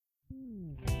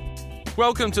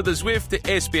Welcome to the Zwift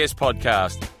SBS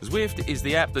podcast. Zwift is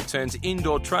the app that turns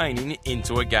indoor training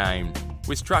into a game.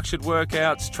 With structured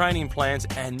workouts, training plans,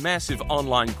 and massive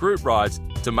online group rides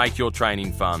to make your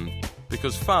training fun.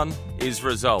 Because fun is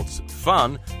results.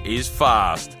 Fun is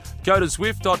fast. Go to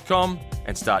Zwift.com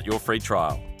and start your free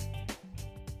trial.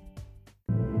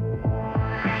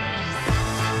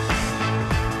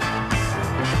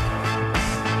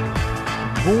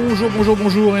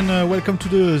 Bonjour, and welcome to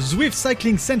the Zwift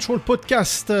Cycling Central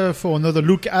Podcast for another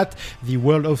look at the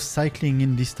world of cycling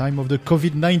in this time of the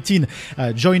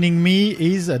COVID-19. Joining me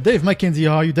is Dave Mackenzie.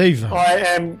 How are you, Dave? I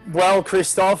am well,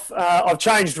 Christoph. I've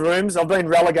changed rooms. I've been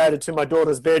relegated to my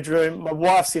daughter's bedroom. My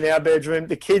wife's in our bedroom.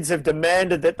 The kids have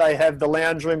demanded that they have the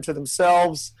lounge room to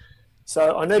themselves.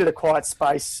 So I needed a quiet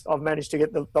space. I've managed to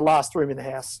get the last room in the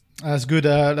house. That's good.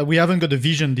 We haven't got a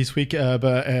vision this week,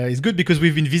 but it's good because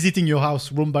we've been visiting your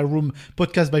house room by room,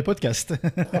 podcast by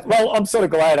podcast. Well, I'm sort of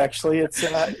glad actually. It's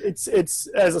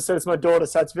as I said, it's my daughter,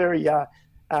 so it's very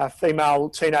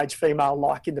teenage female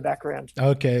like in the background.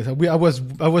 Okay, so I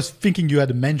was thinking you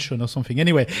had a mansion or something.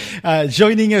 Anyway,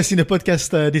 joining us in the podcast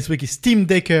this week is Tim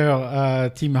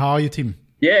Decker. Tim, how are you, Tim?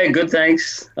 Yeah, good,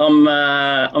 thanks. I'm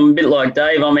a bit like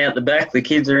Dave. I'm out the back. The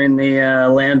kids are in the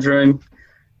lounge room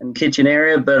and kitchen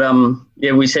area, but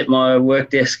we set my work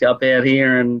desk up out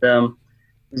here, and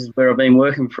this is where I've been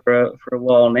working for a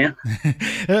while now.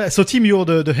 So, Tim, you're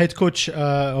the head coach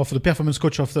of the performance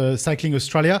coach of the Cycling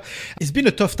Australia. It's been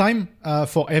a tough time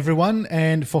for everyone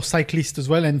and for cyclists as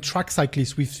well, and track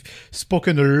cyclists. We've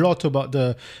spoken a lot about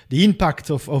the impact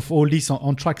of all this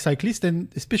on track cyclists,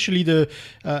 and especially the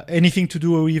anything to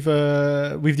do with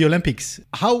the Olympics.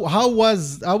 How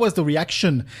was the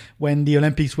reaction when the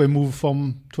Olympics were moved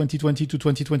from 2020 to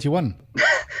 2021?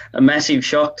 A massive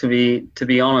shock, to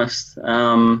be honest.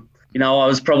 I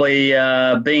was probably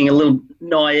being a little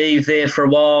naive there for a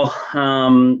while,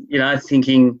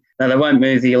 thinking, no, they won't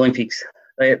move the Olympics.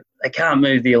 They can't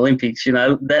move the Olympics.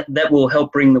 That will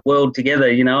help bring the world together,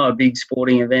 a big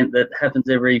sporting event that happens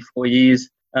every 4 years.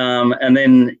 And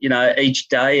then, each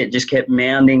day it just kept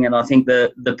mounting. And I think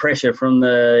the pressure from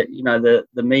the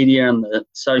media and the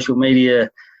social media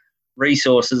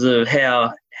resources of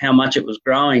how much it was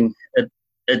growing,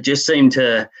 it just seemed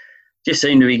to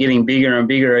be getting bigger and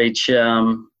bigger each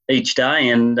day,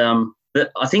 and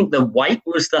I think the wait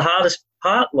was the hardest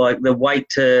part. Like the wait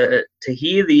to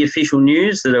hear the official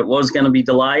news that it was going to be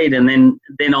delayed, and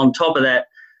then on top of that,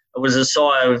 it was a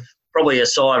sigh of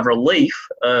relief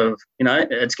of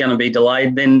it's going to be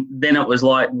delayed. Then it was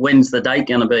like, when's the date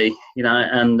going to be?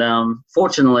 And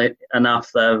fortunately enough,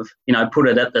 they've put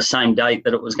it at the same date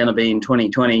that it was going to be in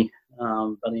 2020,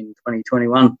 but in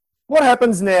 2021. What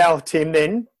happens now, Tim,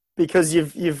 then? Because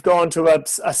you've gone to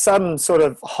a sudden sort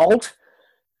of halt,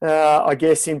 I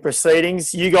guess, in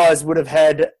proceedings. You guys would have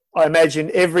had, I imagine,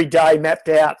 every day mapped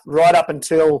out right up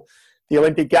until the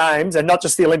Olympic Games, and not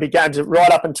just the Olympic Games, but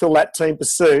right up until that team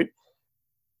pursuit.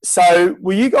 So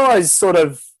were you guys sort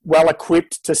of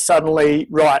well-equipped to suddenly,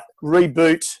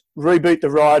 reboot the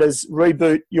riders,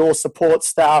 reboot your support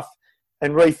staff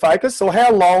and refocus? Or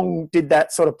how long did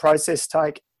that sort of process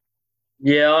take?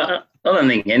 Yeah, I don't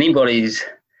think anybody's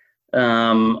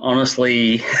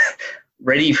honestly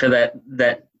ready for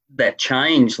that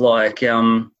change. Like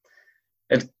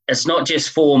it's not just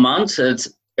 4 months.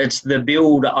 It's the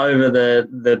build over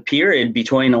the period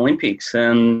between Olympics,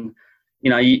 and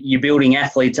you're building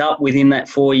athletes up within that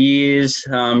 4 years.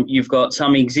 You've got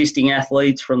some existing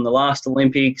athletes from the last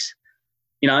Olympics.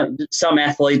 Some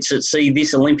athletes that see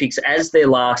this Olympics as their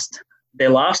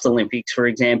last Olympics, for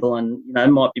example, and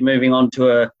might be moving on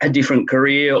to a different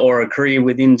career or a career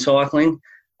within cycling.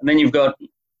 And then you've got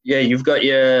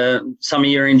some of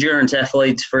your endurance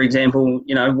athletes, for example,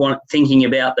 thinking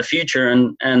about the future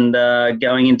and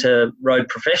going into road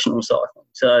professional cycling.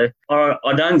 So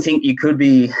I don't think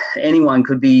anyone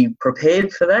could be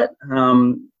prepared for that.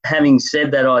 Having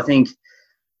said that, I think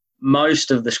most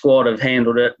of the squad have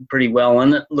handled it pretty well.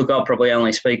 And look, I'll probably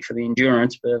only speak for the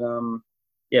endurance, but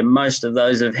most of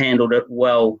those have handled it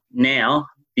well now.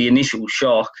 The initial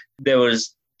shock, there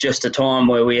was just a time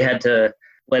where we had to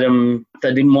let them, if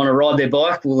they didn't want to ride their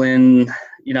bike, well then,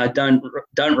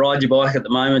 don't ride your bike at the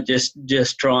moment.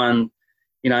 Just try and,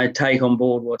 take on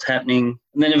board what's happening.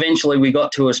 And then eventually we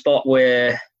got to a spot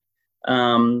where,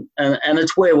 and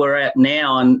it's where we're at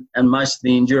now, and most of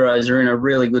the enduros are in a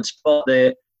really good spot.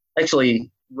 They're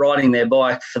actually riding their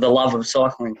bike for the love of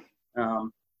cycling.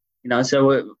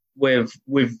 So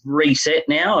we've reset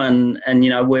now, and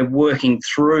we're working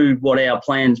through what our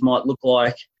plans might look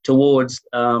like towards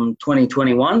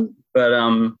 2021. But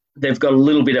they've got a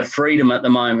little bit of freedom at the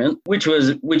moment, which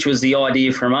was the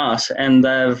idea from us, and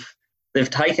they've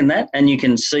taken that, and you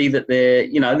can see that they're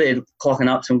clocking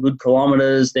up some good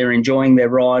kilometres. They're enjoying their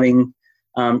riding.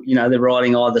 They're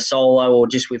riding either solo or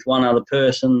just with one other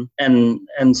person, and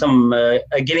some are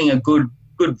getting a good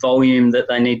volume that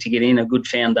they need to get in, a good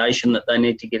foundation that they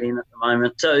need to get in at the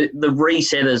moment. So the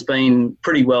reset has been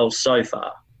pretty well so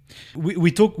far.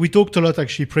 We talked a lot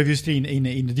actually previously in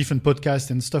the different podcasts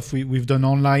and stuff we've done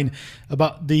online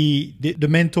about the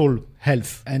mental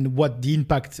health and what the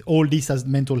impact all this has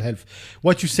mental health.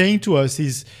 What you're saying to us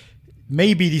is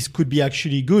maybe this could be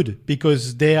actually good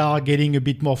because they are getting a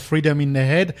bit more freedom in their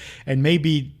head, and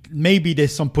maybe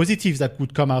there's some positives that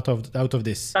would come out of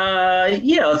this. I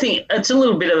think it's a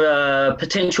little bit of a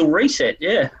potential reset.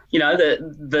 Yeah,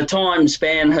 the time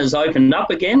span has opened up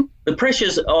again. The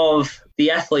pressures of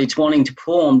the athletes wanting to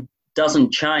perform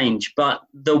doesn't change, but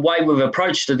the way we've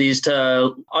approached it is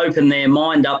to open their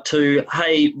mind up to,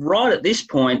 hey, right at this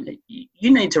point,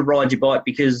 you need to ride your bike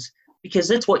because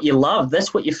that's what you love.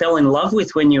 That's what you fell in love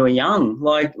with when you were young.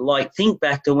 Like think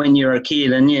back to when you were a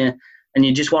kid and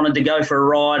you just wanted to go for a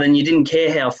ride and you didn't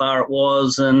care how far it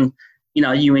was, and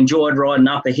you enjoyed riding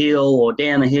up a hill or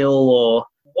down a hill, or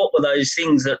what were those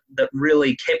things that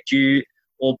really kept you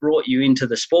or brought you into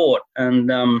the sport.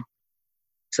 And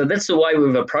so that's the way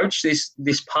we've approached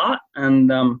this part.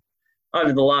 And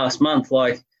over the last month,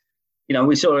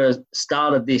 we sort of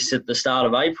started this at the start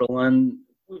of April, and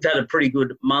we've had a pretty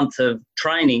good month of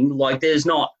training. Like, there's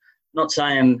not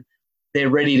saying they're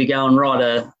ready to go and ride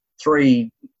a 3:45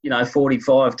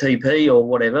 TP or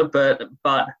whatever,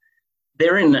 but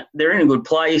they're in a good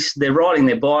place. They're riding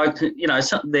their bike.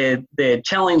 They're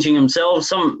challenging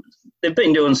themselves. They've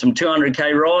been doing some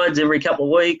 200k rides every couple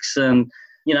of weeks, and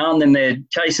then they're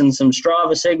chasing some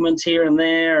Strava segments here and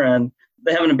there, and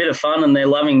they're having a bit of fun and they're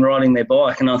loving riding their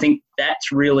bike. And I think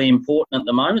that's really important at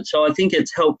the moment. So I think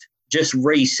it's helped just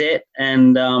reset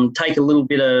and take a little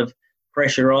bit of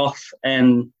pressure off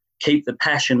and keep the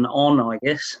passion on, I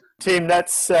guess. Tim,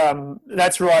 that's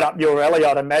right up your alley,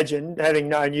 I'd imagine, having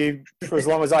known you for as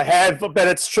long as I have. But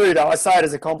it's true, though. I say it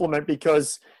as a compliment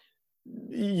because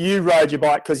you rode your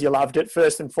bike because you loved it,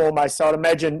 first and foremost. So I'd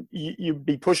imagine you'd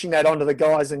be pushing that onto the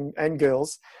guys and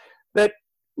girls. But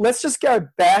let's just go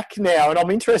back now, and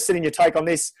I'm interested in your take on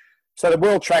this. So the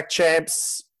World Track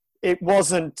Champs, it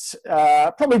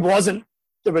probably wasn't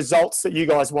the results that you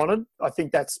guys wanted. I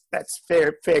think that's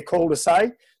fair call to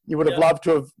say. You would have loved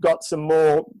to have got some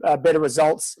more better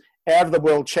results out of the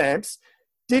World Champs.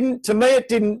 To me, it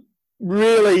didn't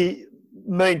really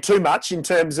mean too much in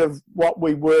terms of what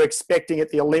we were expecting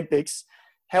at the Olympics.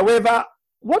 However,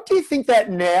 what do you think that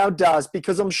now does?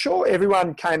 Because I'm sure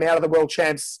everyone came out of the World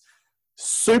Champs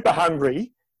super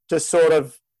hungry to sort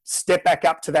of step back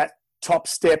up to that top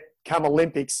step come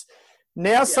Olympics.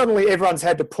 Now suddenly everyone's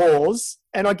had to pause.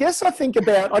 And I guess I was thinking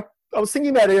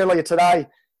about earlier today,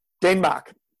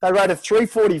 Denmark. They rode a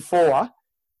 3:44.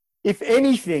 If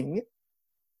anything,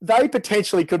 they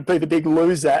potentially could be the big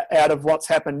loser out of what's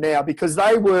happened now, because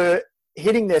they were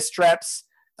hitting their straps.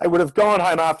 They would have gone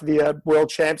home after the World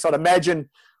Champs, I'd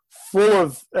imagine, full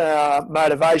of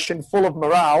motivation, full of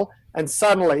morale, and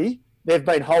suddenly they've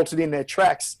been halted in their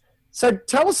tracks. So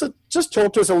just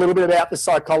talk to us a little bit about the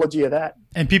psychology of that.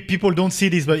 And people don't see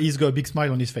this, but he's got a big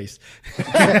smile on his face.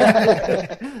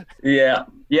 Yeah.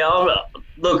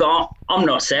 Look, I'm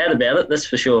not sad about it, that's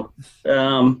for sure.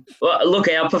 Look,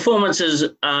 our performances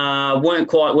weren't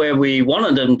quite where we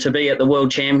wanted them to be at the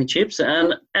World Championships,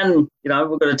 and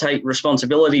we've got to take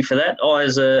responsibility for that. I,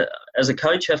 as a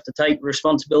coach, have to take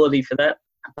responsibility for that.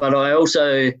 But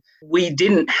we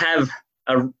didn't have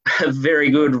a very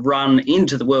good run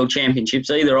into the World Championships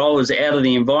either. I was out of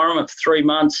the environment for 3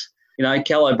 months.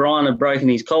 Cal O'Brien had broken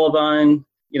his collarbone.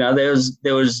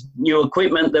 There was new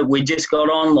equipment that we just got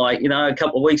on, a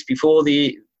couple of weeks before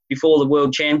the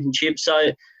World Championships. So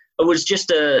it was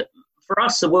for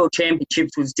us, the World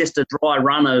Championships was just a dry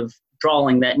run of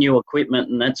trialling that new equipment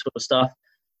and that sort of stuff,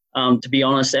 to be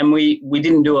honest. And we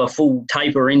didn't do a full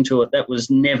taper into it. That was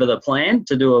never the plan,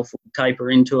 to do a full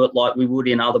taper into it like we would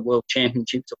in other World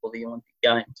Championships or the Olympic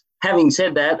Games. Having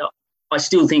said that, I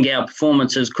still think our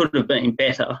performances could have been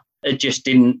better. It just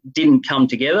didn't come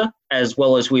together as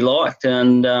well as we liked.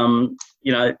 And,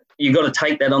 you got to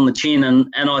take that on the chin. And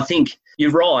I think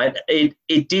you're right.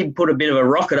 It did put a bit of a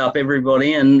rocket up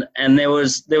everybody. And there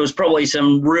was probably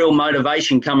some real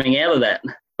motivation coming out of that.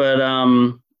 But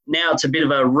now it's a bit of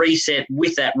a reset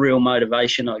with that real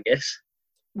motivation, I guess.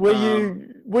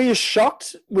 Were you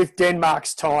shocked with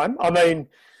Denmark's time? I mean,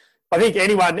 I think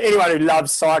anyone who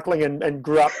loves cycling and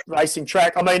grew up racing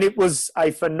track, I mean, it was a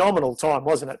phenomenal time,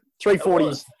 wasn't it?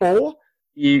 3:44.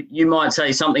 You might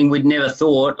say something we'd never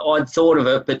thought. I'd thought of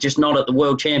it, but just not at the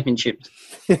World Championships.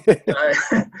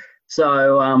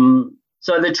 So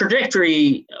the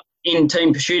trajectory in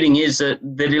team shooting is that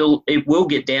it will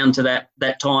get down to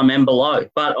that time and below.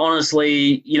 But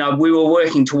honestly, we were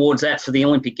working towards that for the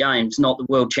Olympic Games, not the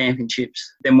World Championships.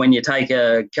 Then when you take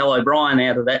a Kel O'Brien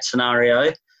out of that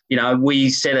scenario, we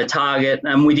set a target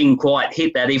and we didn't quite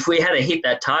hit that. If we had hit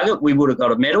that target, we would have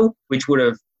got a medal, which would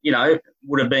have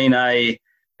been a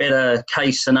better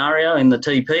case scenario in the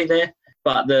TP there.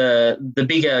 But the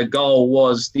bigger goal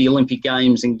was the Olympic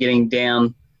Games and getting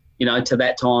down, to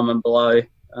that time and below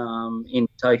in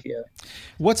Tokyo.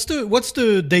 What's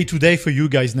the day-to-day for you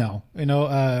guys now?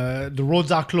 The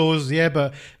roads are closed,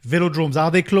 but velodromes,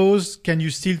 are they closed? Can you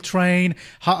still train?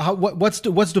 What's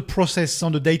the process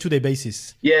on the day-to-day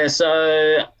basis? Yeah,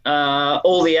 so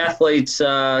all the athletes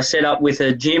are set up with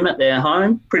a gym at their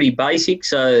home, pretty basic.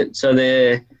 So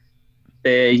they're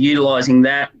utilising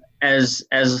that as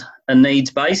a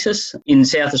needs basis. In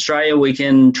South Australia, we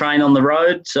can train on the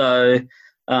road, so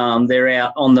they're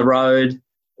out on the road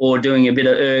or doing a bit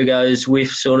of ergo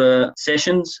Zwift sort of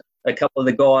sessions. A couple of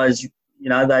the guys,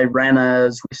 they ran a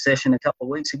Zwift session a couple of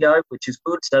weeks ago, which is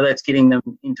good. So that's getting them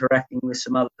interacting with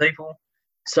some other people.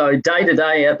 So day to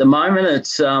day at the moment,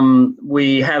 it's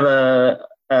we have a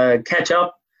catch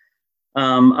up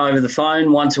over the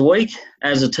phone once a week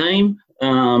as a team.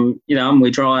 And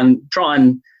we try and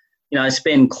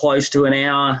spend close to an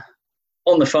hour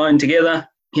on the phone together.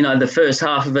 The first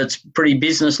half of it's pretty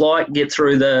business-like, get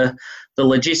through the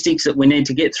logistics that we need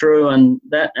to get through and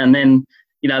that. And then,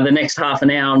 the next half an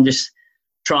hour, I'm just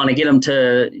trying to get them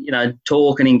to,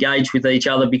 talk and engage with each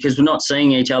other because we're not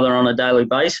seeing each other on a daily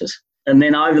basis. And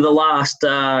then over the last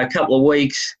couple of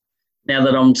weeks, now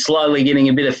that I'm slowly getting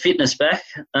a bit of fitness back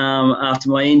after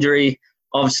my injury,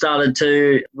 I've started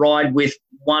to ride with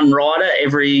one rider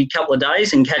every couple of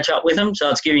days and catch up with them. So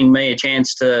it's giving me a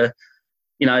chance to,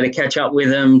 to catch up with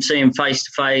them, see them face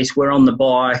to face. We're on the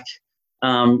bike.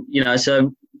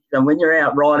 So when you're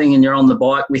out riding and you're on the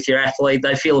bike with your athlete,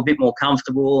 they feel a bit more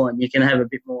comfortable and you can have a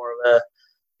bit more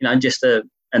of just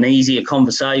an easier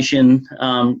conversation.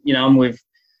 And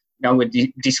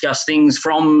we discuss things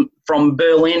from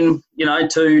Berlin,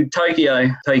 to Tokyo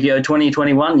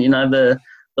 2021,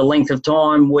 the length of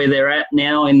time where they're at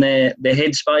now in their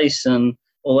headspace and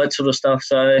all that sort of stuff.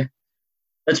 So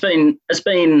it's been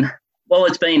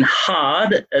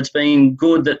hard. It's been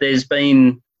good that there's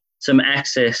been some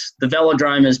access. The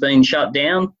velodrome has been shut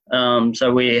down,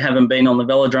 so we haven't been on the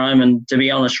velodrome. And to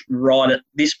be honest, right at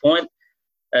this point,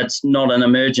 it's not an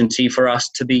emergency for us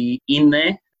to be in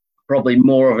there. Probably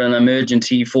more of an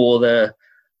emergency for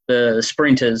the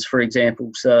sprinters, for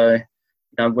example. So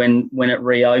when it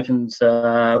reopens,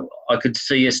 I could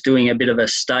see us doing a bit of a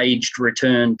staged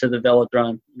return to the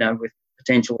velodrome, with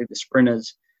potentially the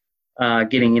sprinters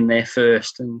getting in there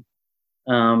first and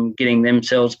getting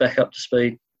themselves back up to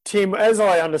speed. Tim, as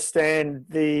I understand,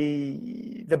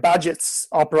 the budgets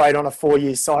operate on a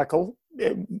 4-year cycle,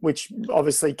 which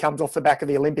obviously comes off the back of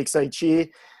the Olympics each year.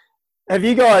 Have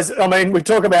you guys, we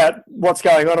talk about what's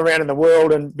going on around in the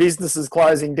world and businesses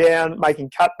closing down,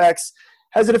 making cutbacks.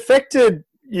 Has it affected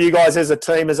you guys as a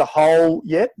team as a whole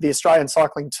yet, the Australian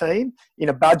cycling team, in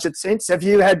a budget sense? Have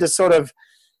you had to do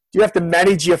you have to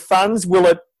manage your funds? Will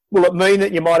it mean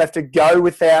that you might have to go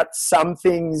without some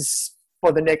things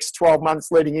for the next 12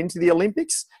 months leading into the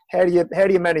Olympics? How do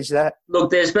you manage that? Look,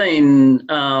 there's been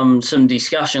some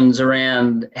discussions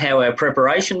around how our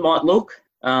preparation might look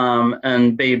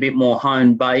and be a bit more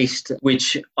home-based,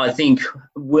 which I think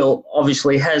will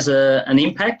obviously has an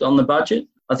impact on the budget.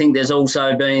 I think there's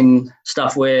also been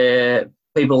stuff where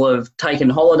people have taken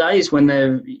holidays when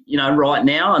they're, right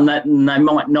now, and they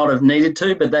might not have needed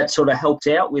to, but that sort of helps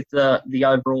out with the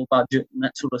overall budget and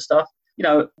that sort of stuff.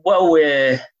 While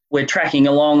we're tracking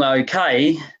along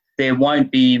okay, there won't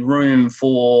be room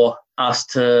for us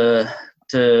to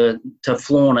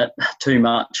flaunt it too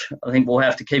much. I think we'll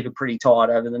have to keep it pretty tight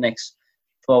over the next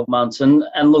 12 months. And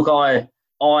look,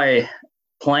 I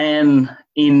plan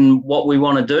in what we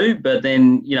want to do, but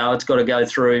then, it's got to go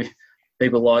through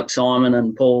people like Simon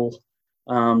and Paul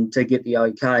to get the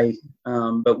okay.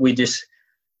 But we just,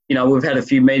 we've had a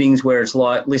few meetings where it's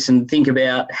like, listen, think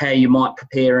about how you might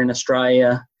prepare in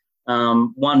Australia.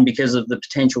 One, because of the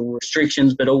potential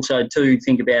restrictions, but also two,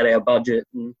 think about our budget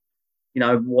and,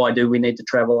 why do we need to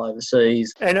travel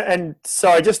overseas? And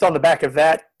so just on the back of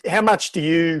that, how much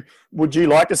would you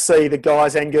like to see the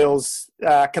guys and girls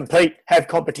compete, have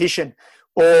competition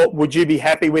Or would you be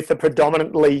happy with the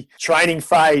predominantly training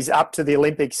phase up to the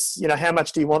Olympics? You know, how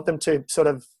much do you want them to sort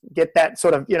of get that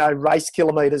sort of, race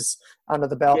kilometres under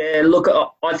the belt? Yeah, look,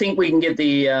 I think we can get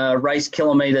the race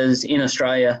kilometres in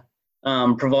Australia,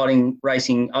 providing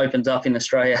racing opens up in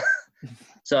Australia.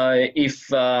 So if,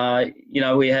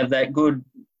 we have that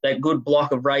good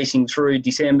block of racing through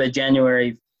December,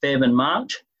 January, Feb and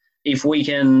March, if we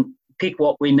can pick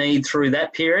what we need through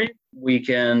that period,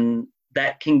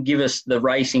 that can give us the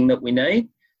racing that we need.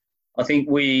 I think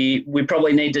we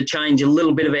probably need to change a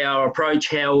little bit of our approach,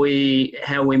 how we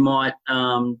might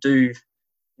do,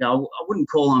 I wouldn't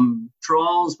call them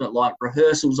trials, but like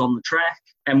rehearsals on the track.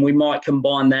 And we might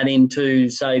combine that into,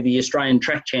 say, the Australian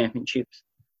Track Championships.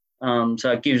 So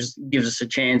it gives us a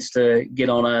chance to get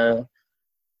on a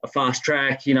fast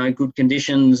track, good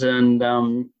conditions, and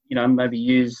maybe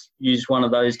use one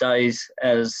of those days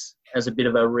as a bit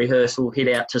of a rehearsal hit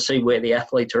out to see where the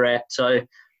athletes are at. So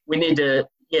we need to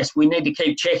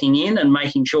keep checking in and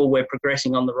making sure we're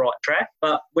progressing on the right track.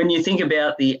 But when you think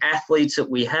about the athletes that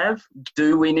we have,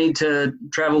 do we need to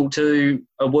travel to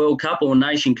a World Cup or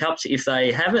Nation Cups if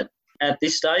they have it? At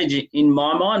this stage, in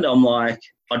my mind, I'm like,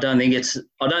 I don't think it's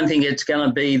going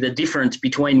to be the difference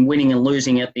between winning and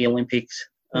losing at the Olympics.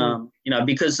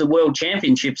 Because the World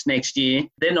Championships next year,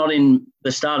 they're not in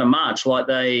the start of March like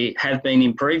they have been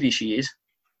in previous years.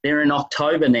 They're in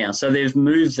October now. So they've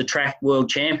moved the track World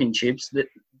Championships.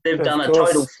 They've done a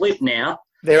total flip now.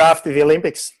 They're after the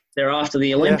Olympics.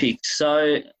 Yeah.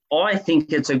 So I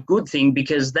think it's a good thing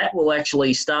because that will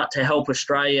actually start to help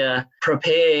Australia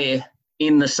prepare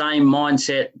in the same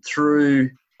mindset through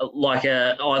like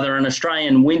either an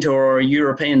Australian winter or a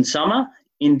European summer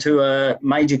into a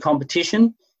major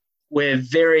competition. We're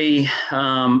very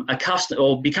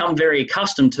become very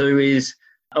accustomed to is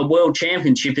a world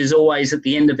championship is always at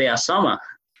the end of our summer.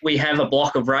 We have a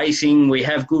block of racing, we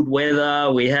have good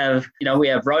weather, we have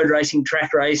road racing,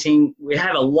 track racing, we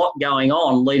have a lot going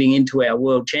on leading into our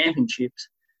world championships.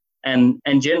 And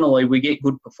generally we get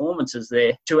good performances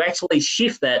there. To actually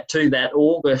shift that to that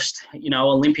August,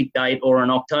 Olympic date or an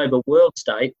October Worlds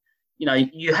date,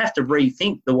 you have to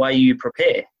rethink the way you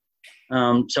prepare.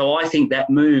 So I think that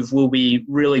move will be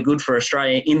really good for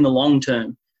Australia in the long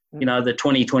term, the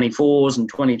 2024s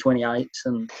and 2028s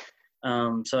and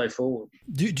so forward.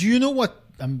 Do you know what,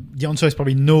 the answer is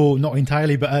probably no, not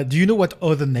entirely, but do you know what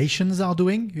other nations are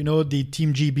doing? The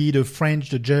Team GB, the French,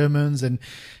 the Germans and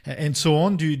so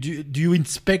on. Do you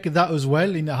inspect that as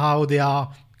well in how they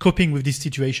are coping with this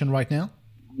situation right now?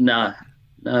 No.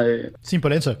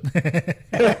 Simple answer.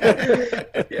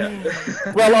 Yeah.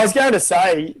 Well, I was going to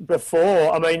say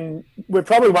before, we're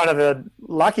probably one of the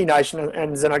lucky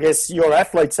nations, and I guess your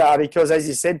athletes are, because as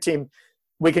you said, Tim,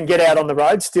 we can get out on the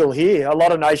road still here. A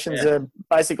lot of nations are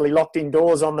basically locked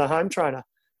indoors on the home trainer.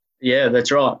 Yeah,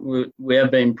 that's right. We have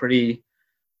been pretty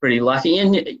lucky.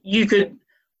 And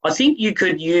I think you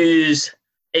could use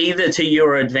either to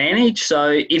your advantage.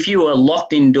 So if you were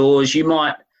locked indoors, you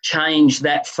might change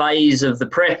that phase of the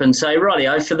prep and say,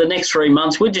 rightio, for the next 3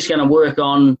 months, we're just going to work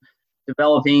on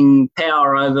developing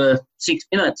power over 6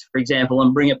 minutes, for example,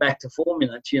 and bring it back to 4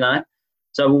 minutes,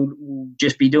 So we'll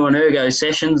just be doing ergo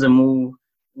sessions, and we'll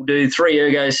do 3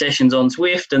 ergo sessions on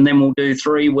Zwift, and then we'll do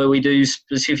 3 where we do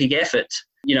specific efforts,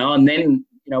 and then,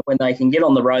 when they can get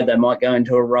on the road, they might go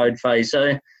into a road phase.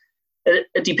 So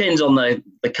it depends on the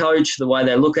coach, the way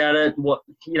they look at it.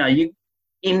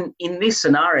 In this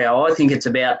scenario, I think it's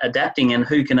about adapting and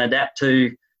who can adapt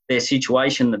to their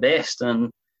situation the best,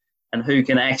 and who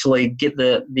can actually get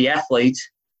the athletes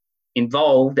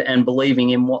involved and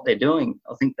believing in what they're doing.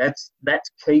 I think that's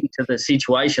key to the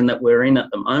situation that we're in at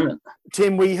the moment.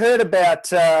 Tim, we heard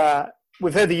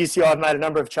we've heard the UCI have made a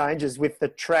number of changes with the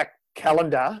track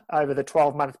calendar over the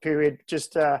 12-month period,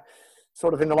 just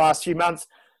sort of in the last few months.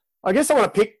 I guess I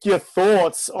want to pick your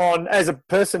thoughts on, as a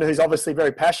person who's obviously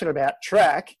very passionate about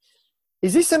track,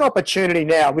 is this an opportunity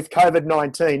now with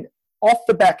COVID-19? Off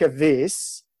the back of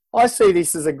this, I see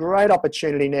this as a great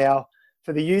opportunity now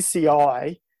for the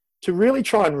UCI to really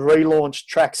try and relaunch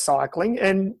track cycling.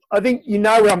 And I think you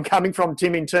know where I'm coming from,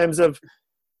 Tim, in terms of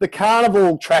the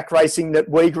carnival track racing that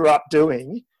we grew up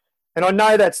doing. And I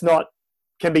know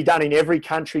can be done in every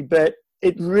country, but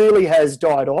it really has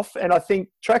died off. And I think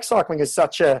track cycling is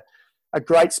such a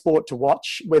great sport to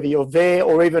watch, whether you're there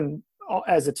or even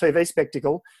as a TV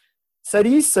spectacle. So do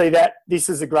you see that this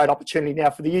is a great opportunity now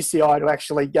for the UCI to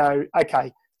actually go,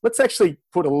 okay, let's actually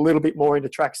put a little bit more into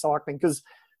track cycling? Because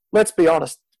let's be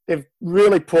honest, they've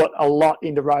really put a lot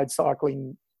into road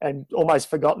cycling and almost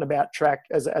forgotten about track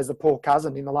as a poor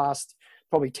cousin in the last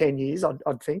probably 10 years,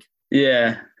 I'd think.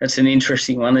 Yeah, that's an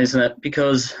interesting one, isn't it?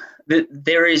 Because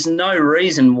there is no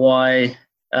reason why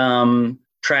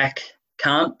track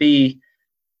can't be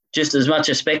just as much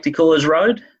a spectacle as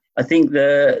road. I think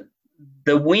the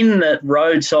win that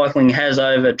road cycling has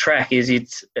over track is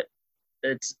it's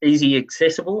easy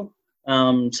accessible.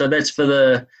 So that's for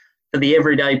the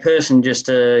everyday person just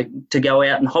to go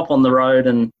out and hop on the road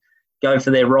and go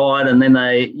for their ride, and then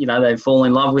they fall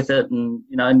in love with it, and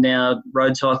now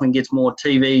road cycling gets more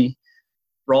TV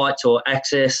rights or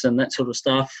access and that sort of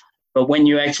stuff. But when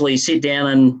you actually sit down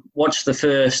and watch the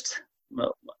first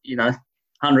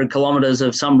 100 kilometres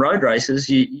of some road races,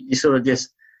 you sort of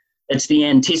just, it's the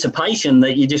anticipation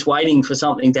that you're just waiting for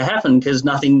something to happen because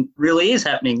nothing really is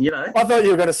happening, I thought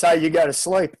you were going to say you go to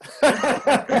sleep.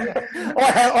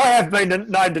 I have been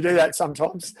known to do that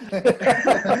sometimes.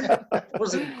 I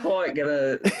wasn't quite going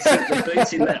to set the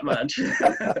boots in that much.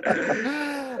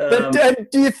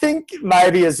 But do you think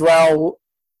maybe as well,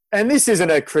 and this isn't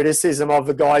a criticism of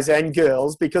the guys and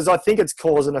girls because I think it's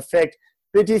cause and effect,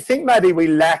 but do you think maybe we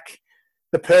lack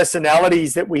the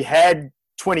personalities that we had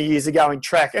 20 years ago in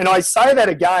track? And I say that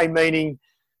again, meaning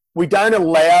we don't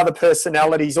allow the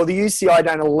personalities, or the UCI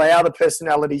don't allow the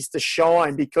personalities to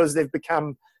shine because they've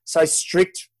become so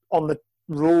strict on the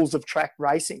rules of track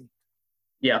racing.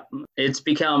 Yeah, it has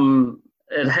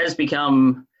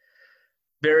become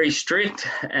very strict,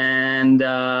 and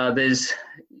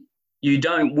you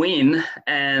don't win,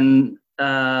 and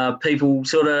people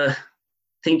sort of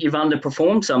think you've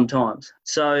underperformed sometimes.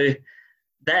 So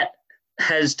that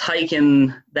has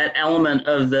taken that element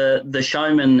of the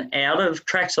showman out of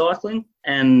track cycling,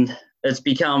 and it's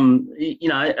become,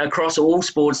 across all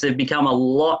sports, they've become a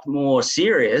lot more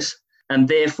serious, and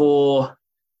therefore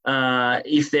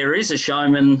if there is a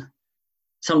showman,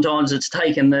 sometimes it's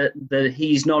taken that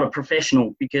he's not a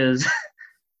professional because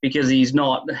he's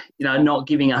not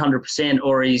giving 100%,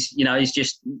 or he's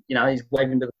just he's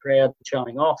waving to the crowd,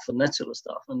 showing off and that sort of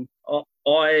stuff. And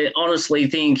I honestly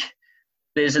think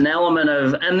there's an element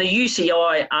of, and the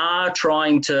UCI are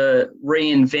trying to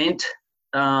reinvent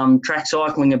track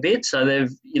cycling a bit. So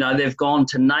they've gone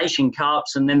to nation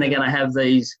cups, and then they're going to have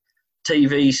these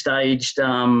TV staged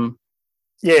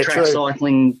track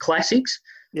cycling classics.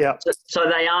 Yeah.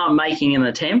 So they are making an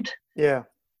attempt. Yeah.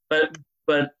 But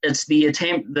it's the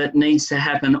attempt that needs to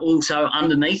happen also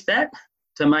underneath that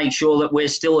to make sure that we're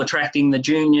still attracting the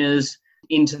juniors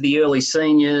into the early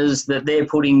seniors, that they're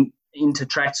putting into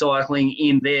track cycling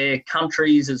in their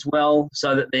countries as well,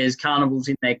 so that there's carnivals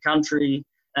in their country.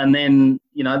 And then,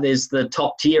 there's the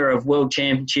top tier of World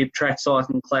Championship, track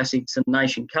cycling classics and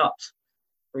nation cups,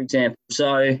 for example.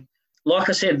 So, like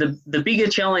I said, the bigger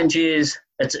challenge is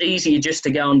it's easier just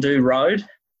to go and do road.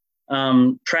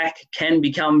 Track can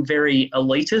become very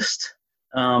elitist,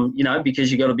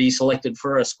 because you've got to be selected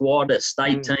for a squad, a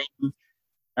state team,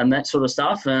 and that sort of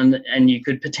stuff. And you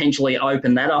could potentially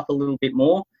open that up a little bit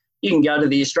more. You can go to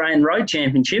the Australian Road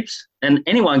Championships and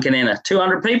anyone can enter.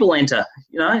 200 people enter,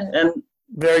 and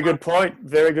very good point.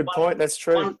 Very good point. That's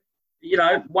true.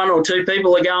 One or two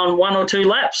people are going 1 or 2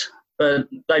 laps, but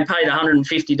they paid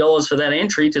 $150 for that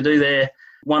entry to do their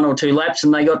 1 or 2 laps,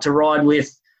 and they got to ride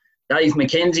with Dave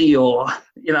McKenzie or,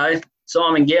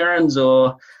 Simon Gerrans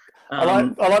or... I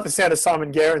like the sound of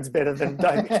Simon Gerrans better than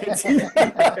Dave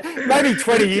McKenzie. Maybe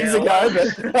 20 years ago, but...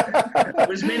 It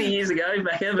was many years ago,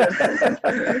 Becca,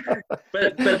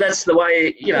 but that's the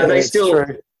way,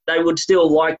 they would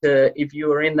still like to, if you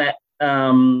were in that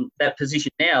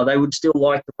position now, they would still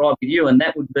like to ride with you, and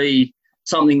that would be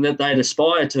something that they'd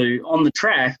aspire to. On the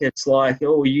track, it's like,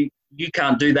 you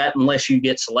can't do that unless you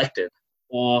get selected,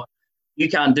 or you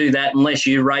can't do that unless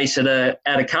you race at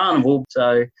a carnival.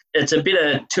 So it's a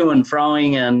bit of to and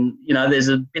froing, and there's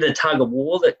a bit of tug of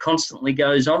war that constantly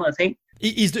goes on, I think.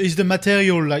 Is the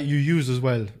material that you use as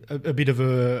well a bit of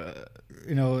a,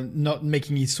 not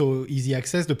making it so easy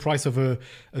access? The price of a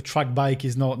track bike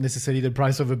is not necessarily the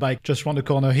price of a bike just around the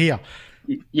corner here.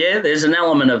 Yeah, there's an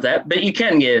element of that, but you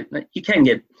don't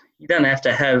have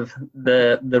to have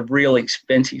the real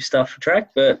expensive stuff for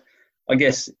track, but I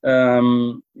guess,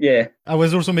 yeah. I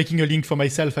was also making a link for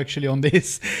myself actually on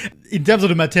this. In terms of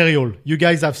the material, you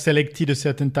guys have selected a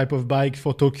certain type of bike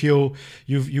for Tokyo.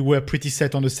 You were pretty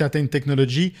set on a certain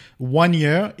technology. 1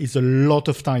 year is a lot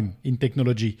of time in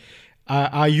technology.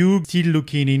 Are you still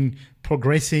looking in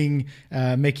progressing,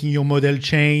 making your model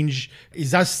change?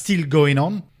 Is that still going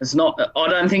on? It's not. I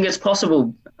don't think it's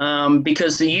possible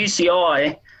because the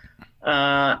UCI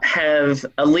have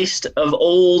a list of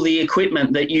all the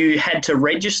equipment that you had to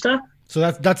register. So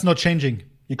that's not changing.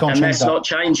 You can't change that. And that's not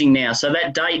changing now. So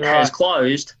that date has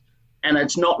closed and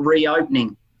it's not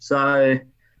reopening. So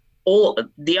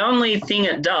the only thing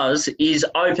it does is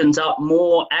opens up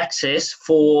more access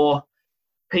for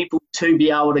people to be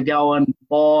able to go and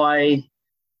buy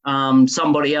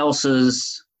somebody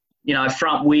else's,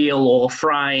 front wheel or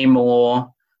frame,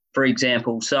 or for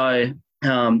example. So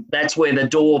that's where the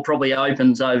door probably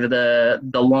opens over the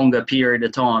longer period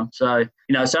of time. So,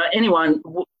 so anyone,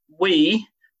 we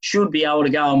should be able to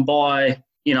go and buy,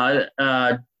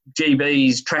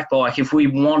 GB's track bike if we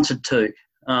wanted to.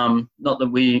 Not that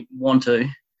we want to.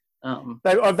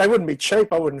 They wouldn't be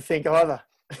cheap, I wouldn't think, either.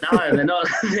 No, they're not.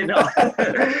 They're not.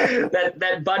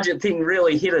 that budget thing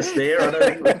really hit us there.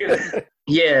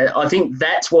 I think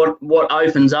that's what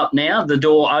opens up now. The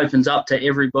door opens up to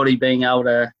everybody being able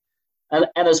to, and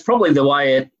it's probably the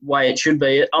way it should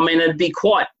be. I mean, it'd be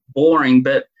quite boring,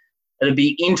 but it'd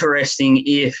be interesting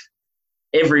if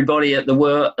everybody at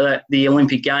the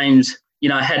Olympic Games,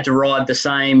 had to ride the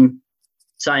same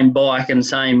bike and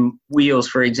same wheels,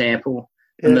 for example,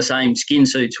 and the same skin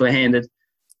suits were handed.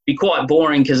 Be quite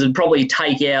boring because it'd probably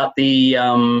take out the,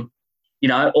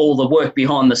 all the work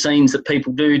behind the scenes that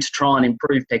people do to try and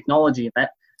improve technology and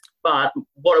that. But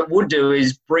what it would do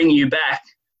is bring you back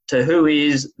to who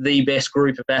is the best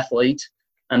group of athletes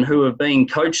and who have been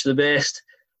coached the best,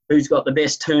 who's got the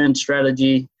best turn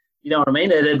strategy. You know what I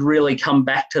mean? It'd really come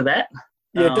back to that.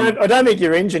 Yeah, I don't think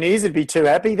your engineers would be too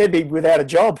happy. They'd be without a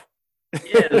job.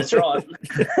 Yeah, that's right.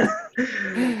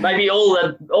 Maybe all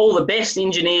the best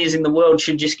engineers in the world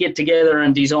should just get together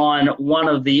and design one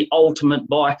of the ultimate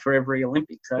bike for every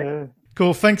Olympics. So. Yeah.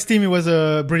 Cool. Thanks, Tim. It was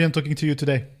brilliant talking to you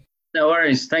today. No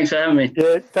worries. Thanks for having me.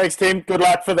 Yeah, thanks, Tim. Good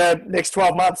luck for the next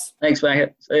 12 months. Thanks, mate.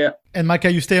 See ya. And Micah,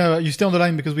 you stay on the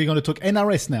line because we're going to talk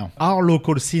NRS now, our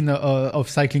local scene of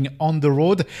cycling on the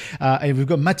road. And we've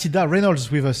got Matilda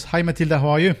Raynolds with us. Hi, Matilda.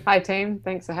 How are you? Hi, team.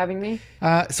 Thanks for having me.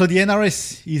 So the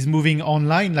NRS is moving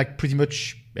online, like pretty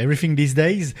much everything these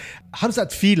days. How does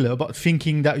that feel about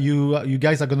thinking that you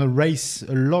guys are going to race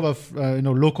a lot of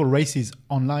local races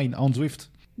online on Zwift?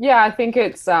 Yeah, I think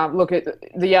it's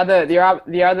the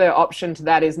other option to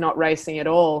that is not racing at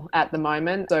all at the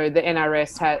moment. So the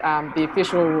NRS had the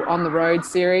official on the road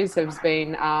series has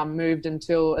been moved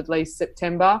until at least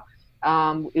September.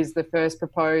 Is the first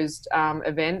proposed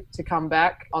event to come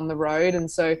back on the road,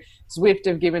 and so Zwift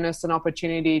have given us an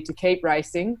opportunity to keep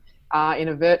racing in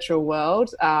a virtual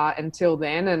world until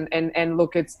then. And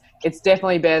look, it's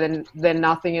definitely better than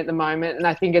nothing at the moment, and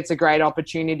I think it's a great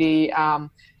opportunity.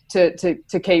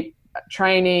 To keep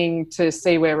training, to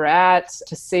see where we're at,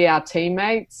 to see our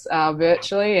teammates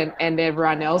virtually and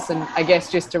everyone else. And I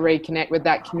guess just to reconnect with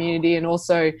that community and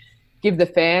also give the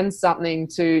fans something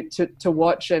to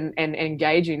watch and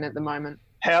engage in at the moment.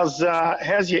 How's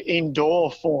your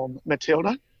indoor form,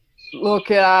 Matilda?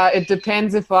 Look, it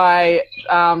depends if I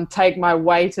take my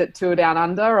weight at Tour Down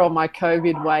Under or my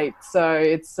COVID weight. So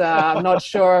it's I'm not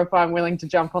sure if I'm willing to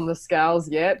jump on the scales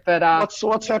yet. But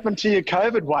what's happened to your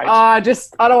COVID weight? I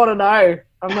don't want to know.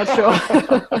 I'm not sure.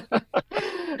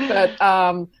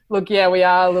 But look, yeah, we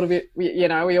are a little bit.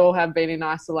 We all have been in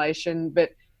isolation, but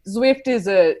Zwift is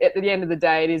at the end of the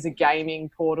day, it is a gaming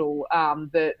portal.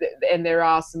 And there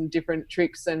are some different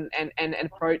tricks and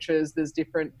approaches. There's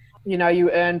different. You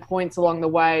earn points along the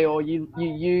way, or you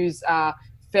use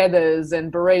feathers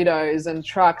and burritos and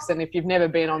trucks. And if you've never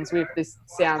been on Zwift, this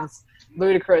sounds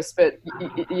ludicrous, but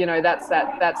that's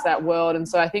that world. And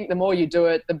so I think the more you do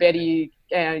it, the better you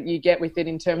get with it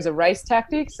in terms of race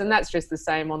tactics. And that's just the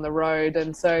same on the road.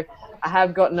 And so I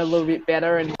have gotten a little bit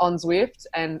better on Zwift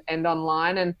and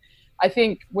online. And I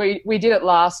think we did it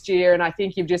last year, and I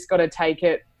think you've just got to take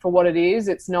it for what it is.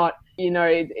 It's not,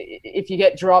 if you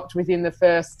get dropped within the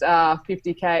first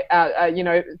 50K,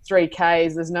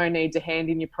 3Ks, there's no need to hand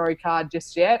in your pro card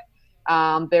just yet.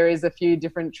 There is a few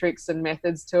different tricks and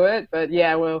methods to it, but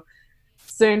yeah, we'll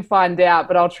soon find out.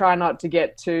 But I'll try not to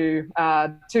get too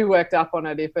worked up on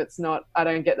it if I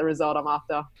don't get the result I'm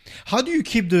after. How do you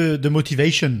keep the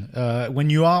motivation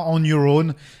when you are on your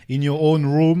own, in your own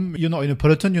room? You're not in a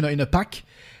peloton, you're not in a pack.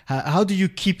 How do you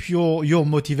keep your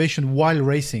motivation while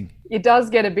racing? It does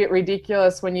get a bit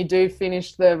ridiculous when you do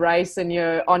finish the race and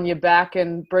you're on your back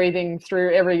and breathing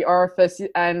through every orifice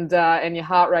and your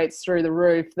heart rate's through the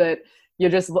roof, that you're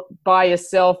just by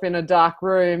yourself in a dark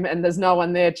room and there's no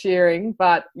one there cheering.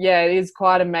 But yeah, it is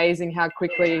quite amazing how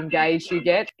quickly engaged you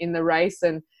get in the race,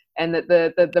 and that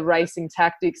the racing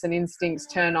tactics and instincts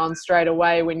turn on straight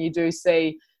away when you do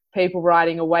see people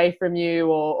riding away from you,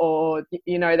 or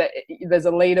that there's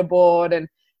a leaderboard,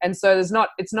 and so it's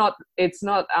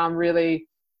not really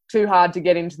too hard to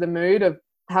get into the mood of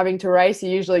having to race. You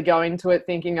usually go into it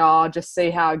thinking, just see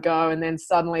how I go, and then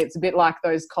suddenly it's a bit like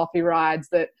those coffee rides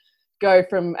that go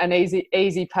from an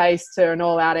easy pace to an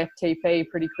all-out FTP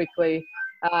pretty quickly.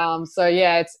 So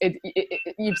yeah,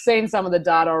 you've seen some of the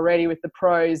data already with the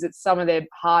pros. It's some of their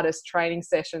hardest training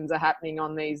sessions are happening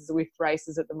on these Zwift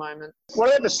races at the moment. What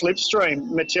about the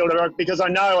slipstream, Matilda? Because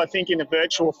I think in the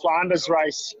virtual Flanders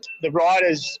race, the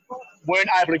riders weren't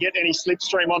able to get any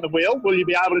slipstream on the wheel. Will you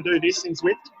be able to do this in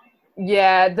Zwift?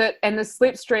 Yeah, the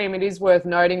slipstream, it is worth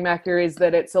noting, Macca, is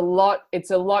that it's a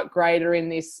lot greater in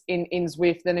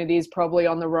Zwift than it is probably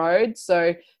on the road.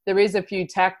 So there is a few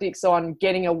tactics on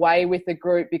getting away with the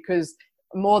group, because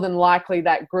more than likely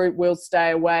that group will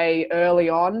stay away early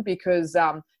on, because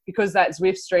that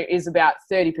Zwift stream is about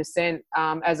 30%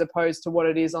 as opposed to what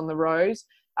it is on the road.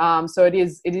 So it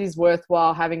is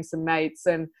worthwhile having some mates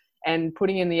and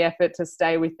putting in the effort to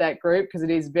stay with that group, because it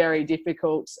is very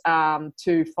difficult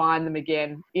to find them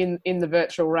again in the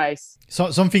virtual race.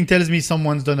 So something tells me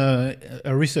someone's done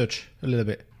a research a little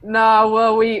bit. No,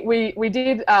 well, we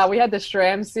did. We had the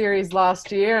SRAM series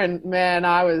last year, and man,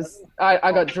 I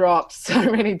got dropped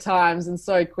so many times and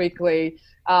so quickly.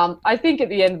 I think at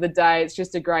the end of the day, it's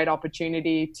just a great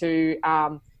opportunity to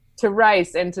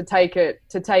race and to take it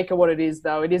what it is.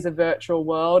 Though it is a virtual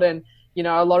world, and you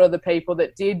know, a lot of the people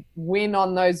that did win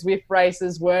on those Zwift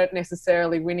races weren't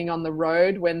necessarily winning on the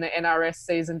road when the NRS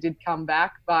season did come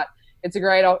back. But it's a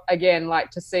great, again,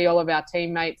 like to see all of our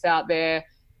teammates out there,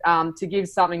 to give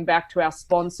something back to our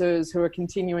sponsors who are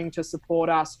continuing to support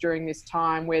us during this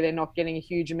time where they're not getting a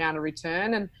huge amount of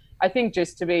return. And I think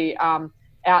just to be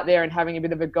out there and having a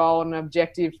bit of a goal and an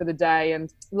objective for the day.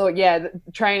 And look, yeah, the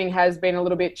training has been a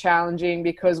little bit challenging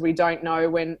because we don't know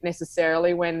when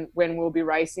we'll be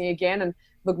racing again. And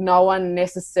look, no one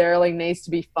necessarily needs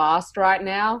to be fast right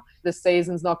now. The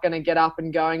season's not going to get up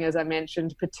and going, as I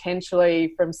mentioned,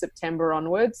 potentially from September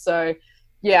onwards. So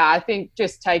yeah, I think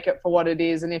just take it for what it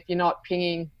is. And if you're not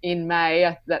pinging in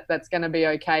May, that's going to be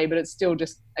okay. But it's still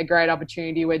just a great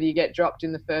opportunity, whether you get dropped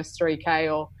in the first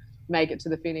 3K or make it to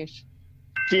the finish.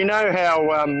 Do you know how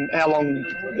long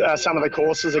some of the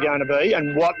courses are going to be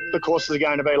and what the courses are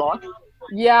going to be like?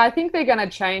 Yeah, I think they're going to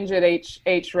change it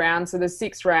each round. So there's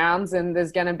 6 rounds, and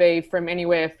there's going to be from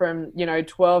anywhere from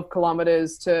 12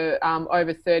 kilometres to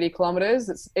over 30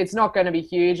 kilometres. It's not going to be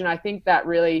huge, and I think that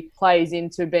really plays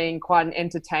into being quite an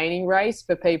entertaining race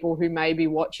for people who may be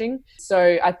watching.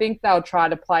 So I think they'll try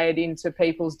to play it into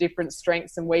people's different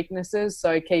strengths and weaknesses.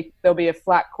 So there'll be a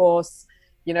flat course.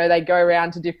 They go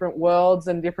around to different worlds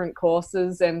and different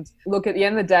courses. And look, at the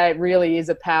end of the day, it really is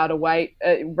a power to weight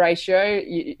ratio.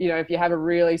 If you have a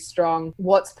really strong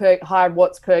high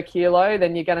watts per kilo,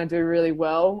 then you're going to do really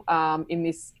well in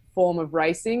this form of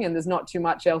racing. And there's not too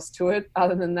much else to it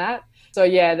other than that. So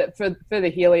yeah, for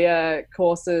the Helia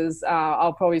courses,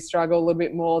 I'll probably struggle a little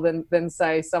bit more than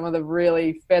say some of the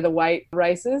really featherweight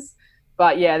races.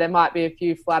 But yeah, there might be a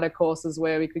few flatter courses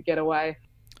where we could get away.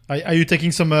 Are you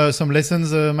taking some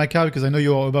lessons, Michael? Because I know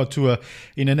you're about to,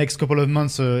 in the next couple of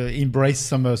months, embrace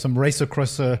some race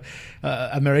across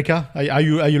America. Are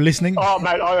you listening? Oh,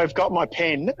 mate, I've got my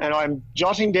pen and I'm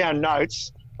jotting down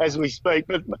notes as we speak.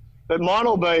 But mine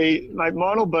will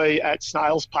be at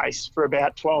snail's pace for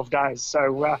about 12 days.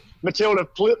 So, Matilda,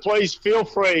 please feel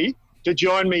free to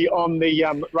join me on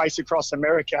the race across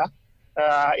America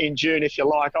in June if you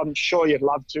like. I'm sure you'd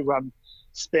love to.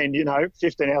 Spend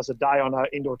 15 hours a day on an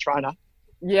indoor trainer.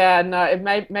 Yeah, no, it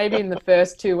maybe in the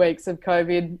first 2 weeks of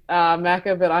COVID,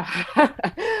 Macca, but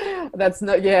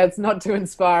it's not too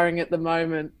inspiring at the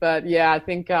moment. But yeah, I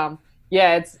think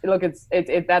that's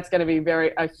going to be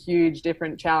a huge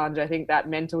different challenge. I think that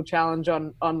mental challenge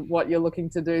on what you're looking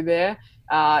to do there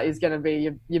is going to be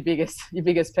your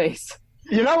biggest piece.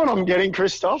 You know what I'm getting,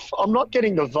 Christoph? I'm not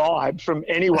getting the vibe from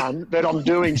anyone that I'm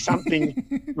doing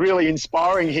something really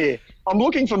inspiring here. I'm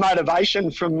looking for motivation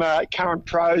from current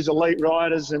pros, elite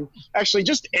riders, and actually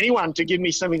just anyone to give me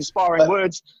some inspiring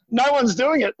words. No one's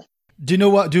doing it. Do you know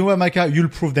what, Micah? You'll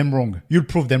prove them wrong. So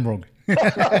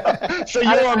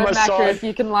you're on my side. If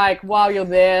you can, while you're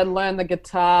there, learn the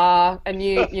guitar and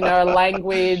a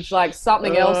language,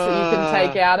 something else that you can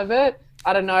take out of it.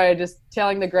 I don't know, just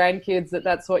telling the grandkids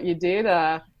that's what you did.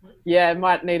 It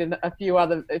might need a few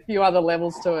other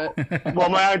levels to it. Well,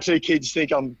 my own 2 kids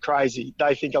think I'm crazy.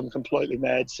 They think I'm completely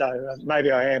mad. So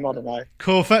maybe I am. I don't know.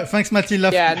 Cool. Thanks,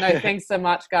 Matilda. Yeah, no, thanks so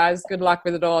much, guys. Good luck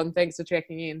with it all, and thanks for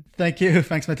checking in. Thank you.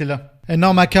 Thanks, Matilda. And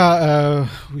now, Maka,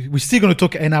 we're still going to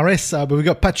talk NRS, but we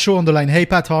got Pat Shaw on the line. Hey,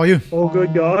 Pat, how are you? All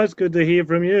good, guys. Good to hear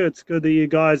from you. It's good that you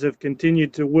guys have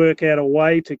continued to work out a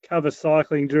way to cover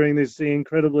cycling during this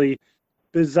incredibly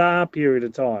bizarre period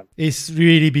of time. It's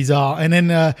really bizarre. And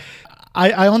then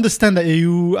I understand that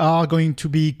you are going to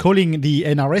be calling the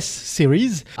NRS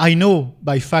series. I know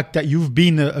by fact that you've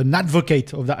been an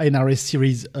advocate of the NRS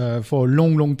series for a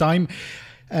long, long time.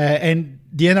 And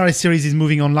the NRS series is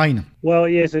moving online. Well,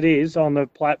 yes, it is on the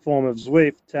platform of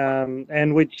Zwift,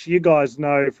 and which you guys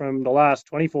know from the last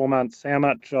 24 months how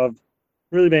much I've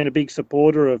really been a big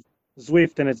supporter of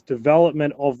Zwift and its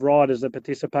development of riders that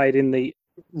participate in the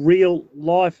real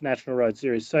life National Road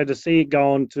Series. So to see it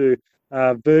go on to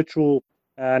virtual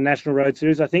National Road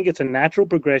Series, I think it's a natural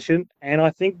progression, and I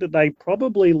think that they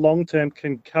probably long-term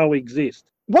can coexist.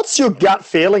 What's your gut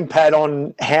feeling, Pat,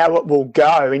 on how it will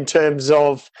go in terms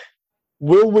of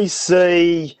will we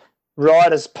see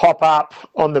riders pop up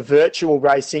on the virtual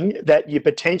racing that you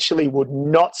potentially would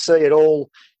not see at all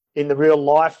in the real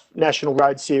life National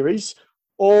Road Series?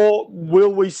 Or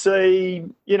will we see,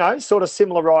 sort of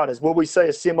similar riders? Will we see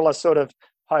a similar sort of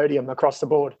podium across the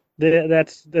board?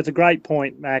 That's a great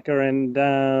point, Macca,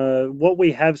 and what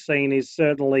we have seen is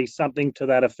certainly something to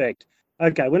that effect.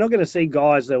 Okay, we're not going to see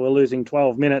guys that were losing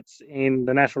 12 minutes in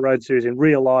the National Road Series in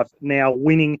real life now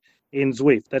winning in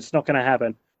Zwift. That's not going to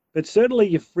happen. But certainly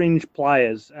your fringe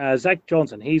players, Zach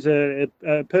Johnson, he's a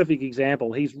perfect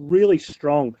example. He's really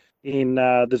strong in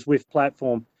the Zwift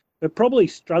platform, but probably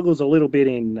struggles a little bit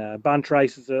in bunch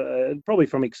races, probably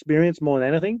from experience more than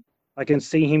anything. I can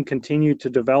see him continue to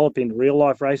develop in real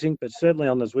life racing, but certainly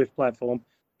on the Zwift platform,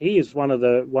 he is one of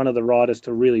the riders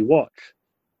to really watch.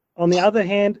 On the other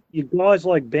hand, you guys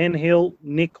like Ben Hill,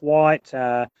 Nick White,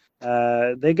 they're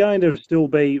going to still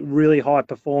be really high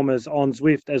performers on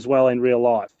Zwift as well in real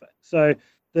life. So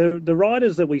the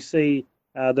riders that we see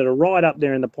that are right up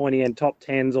there in the pointy end top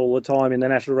 10s all the time in the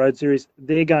National Road Series,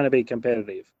 they're going to be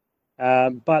competitive.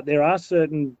 But there are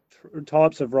certain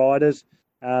types of riders.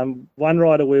 One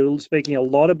rider we're speaking a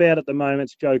lot about at the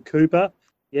moment is Joe Cooper.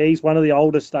 Yeah, he's one of the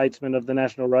older statesmen of the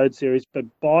National Road Series, but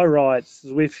by rights,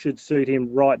 Zwift should suit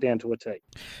him right down to a T.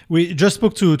 We just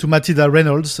spoke to Matilda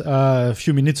Raynolds a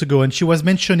few minutes ago, and she was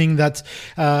mentioning that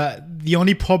the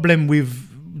only problem with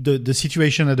the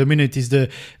situation at the minute is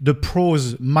the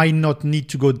pros might not need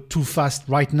to go too fast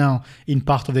right now in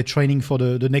part of their training for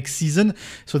the next season.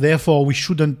 So therefore, we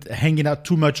shouldn't hang it out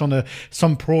too much on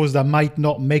some pros that might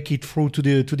not make it through to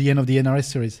the end of the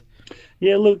NRS series.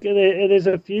 Yeah, look, there's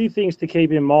a few things to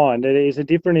keep in mind. It is a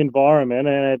different environment,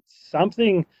 and it's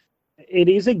something. It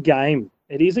is a game.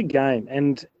 It is a game,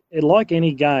 and like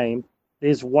any game,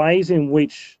 there's ways in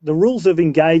which the rules of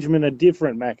engagement are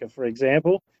different. Macca, for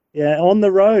example, on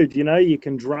the road, you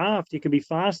can draft, you can be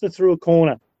faster through a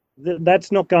corner.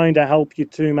 That's not going to help you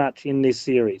too much in this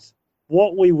series.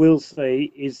 What we will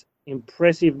see is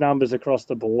impressive numbers across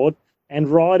the board, and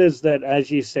riders that,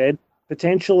 as you said,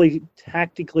 potentially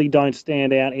tactically don't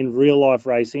stand out in real life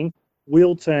racing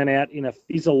will turn out in a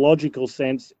physiological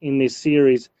sense in this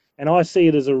series. And I see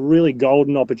it as a really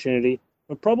golden opportunity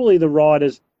for probably the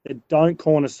riders that don't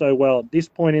corner so well at this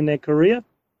point in their career,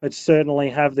 but certainly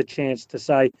have the chance to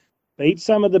say, beat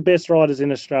some of the best riders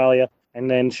in Australia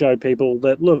and then show people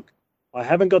that, look, I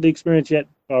haven't got the experience yet,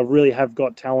 but I really have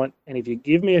got talent. And if you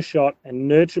give me a shot and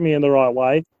nurture me in the right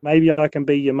way, maybe I can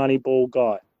be your Moneyball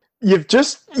guy.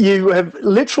 You have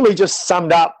literally just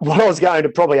summed up what I was going to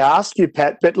probably ask you,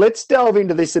 Pat, but let's delve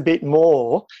into this a bit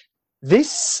more.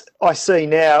 This I see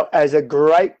now as a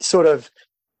great sort of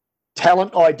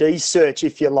talent ID search,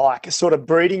 if you like, a sort of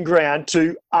breeding ground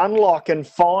to unlock and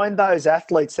find those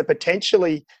athletes that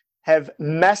potentially have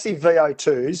massive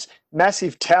VO2s,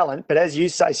 massive talent, but as you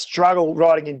say, struggle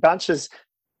riding in bunches.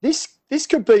 This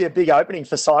could be a big opening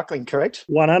for cycling, correct?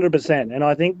 100%. And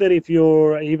I think that if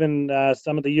you're even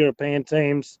some of the European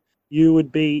teams, you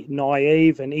would be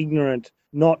naive and ignorant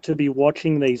not to be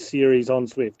watching these series on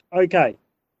Zwift. Okay,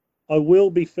 I will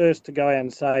be first to go out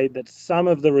and say that some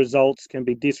of the results can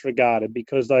be disregarded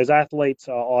because those athletes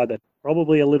are either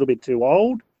probably a little bit too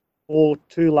old or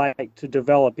too late to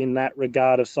develop in that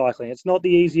regard of cycling. It's not the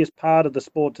easiest part of the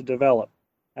sport to develop.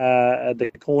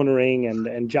 The cornering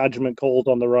and judgment calls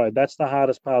on the road. That's the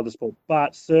hardest part of the sport.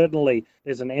 But certainly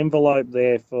there's an envelope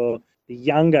there for the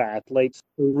younger athletes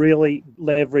to really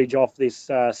leverage off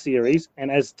this series. And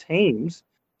as teams,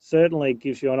 certainly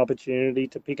gives you an opportunity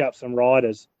to pick up some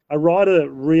riders. A rider that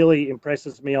really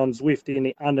impresses me on Zwift in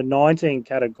the under-19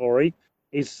 category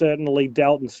is certainly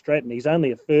Dalton Stretton. He's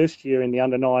only a first year in the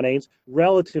under-19s,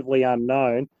 relatively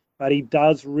unknown, but he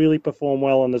does really perform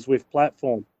well on the Zwift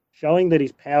platform, showing that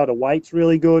his power to weight's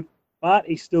really good, but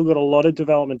he's still got a lot of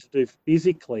development to do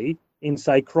physically in,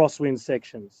 say, crosswind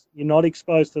sections. You're not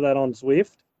exposed to that on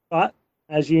Zwift, but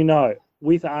as you know,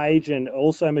 with age and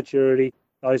also maturity,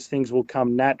 those things will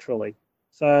come naturally.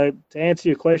 So to answer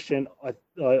your question,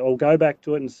 I'll go back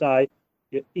to it and say,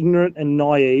 You're ignorant and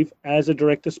naive as a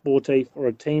director sportif or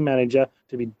a team manager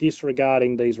to be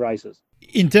disregarding these races.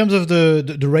 In terms of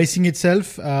the racing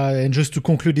itself, and just to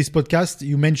conclude this podcast,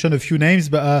 you mentioned a few names,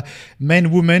 but men,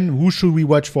 women, who should we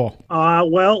watch for?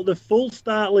 Well, the full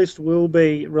start list will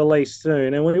be released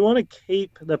soon, and we want to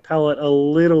keep the palette a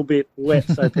little bit wet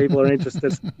so people are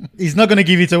interested. He's not going to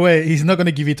give it away. He's not going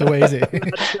to give it away, is he?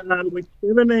 But, with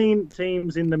 17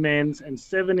 teams in the men's and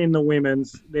 7 in the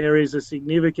women's, there is a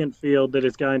significant field that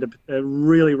is going to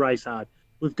really race hard.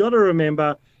 We've got to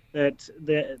remember that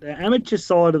the amateur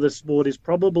side of the sport is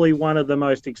probably one of the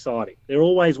most exciting. They're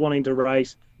always wanting to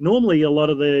race. Normally, a lot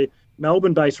of the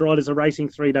Melbourne-based riders are racing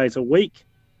 3 days a week,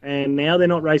 and now they're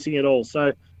not racing at all.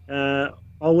 So I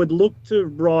would look to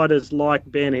riders like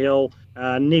Ben Hill,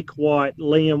 Nick White,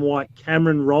 Liam White,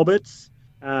 Cameron Roberts.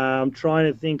 I'm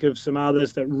trying to think of some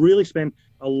others that really spend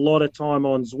a lot of time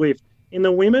on Zwift. In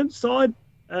the women's side,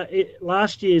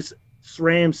 last year's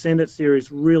SRAM Senate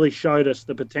Series really showed us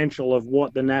the potential of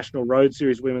what the National Road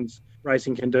Series women's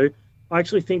racing can do. I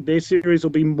actually think their series will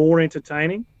be more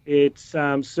entertaining. It's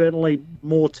certainly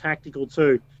more tactical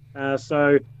too.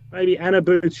 So maybe Anna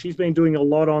Booth, she's been doing a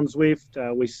lot on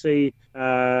Zwift. We see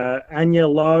Anya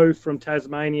Lowe from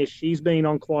Tasmania. She's been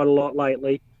on quite a lot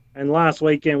lately. And last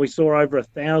weekend, we saw over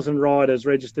 1,000 riders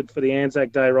registered for the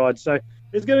Anzac Day ride. So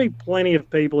there's going to be plenty of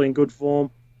people in good form.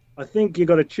 I think you've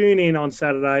got to tune in on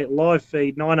Saturday, live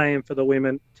feed, 9 a.m. for the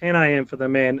women, 10 a.m. for the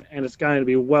men, and it's going to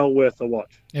be well worth the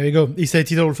watch. There we go. He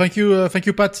said it all. Thank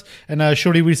you, Pat, and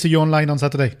surely we'll see you online on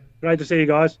Saturday. Great to see you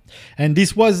guys. And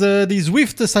this was the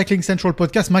Zwift Cycling Central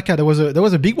podcast. Maka, there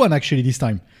was a big one actually this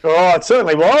time. Oh, it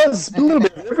certainly was. A little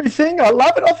bit of everything. I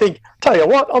love it. I think, tell you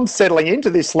what, I'm settling into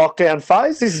this lockdown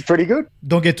phase. This is pretty good.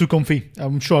 Don't get too comfy.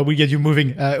 I'm sure I will get you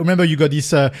moving. Remember, you got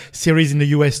this series in the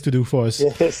US to do for us.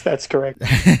 Yes, that's correct.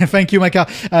 Thank you, Maka.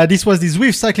 This was the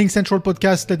Zwift Cycling Central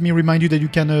podcast. Let me remind you that you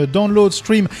can download,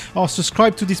 stream, or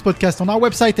subscribe to this podcast on our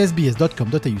website,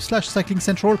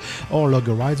 sbs.com.au/cyclingcentral, or log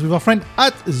a rides with our friend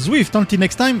at Zwift. Until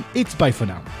next time, it's bye for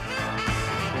now.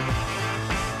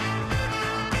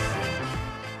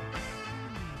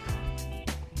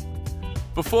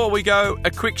 Before we go,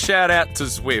 a quick shout out to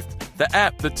Zwift, the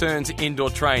app that turns indoor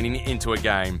training into a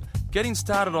game. Getting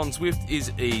started on Zwift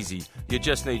is easy. You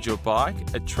just need your bike,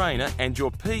 a trainer, and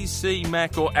your PC,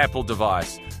 Mac, or Apple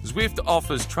device. Zwift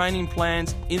offers training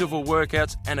plans, interval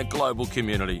workouts, and a global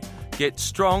community. Get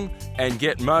strong and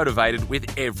get motivated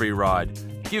with every ride.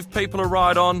 Give people a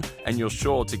ride on, and you're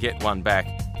sure to get one back,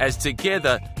 as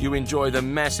together you enjoy the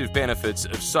massive benefits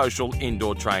of social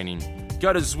indoor training.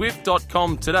 Go to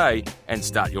Zwift.com today and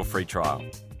start your free trial.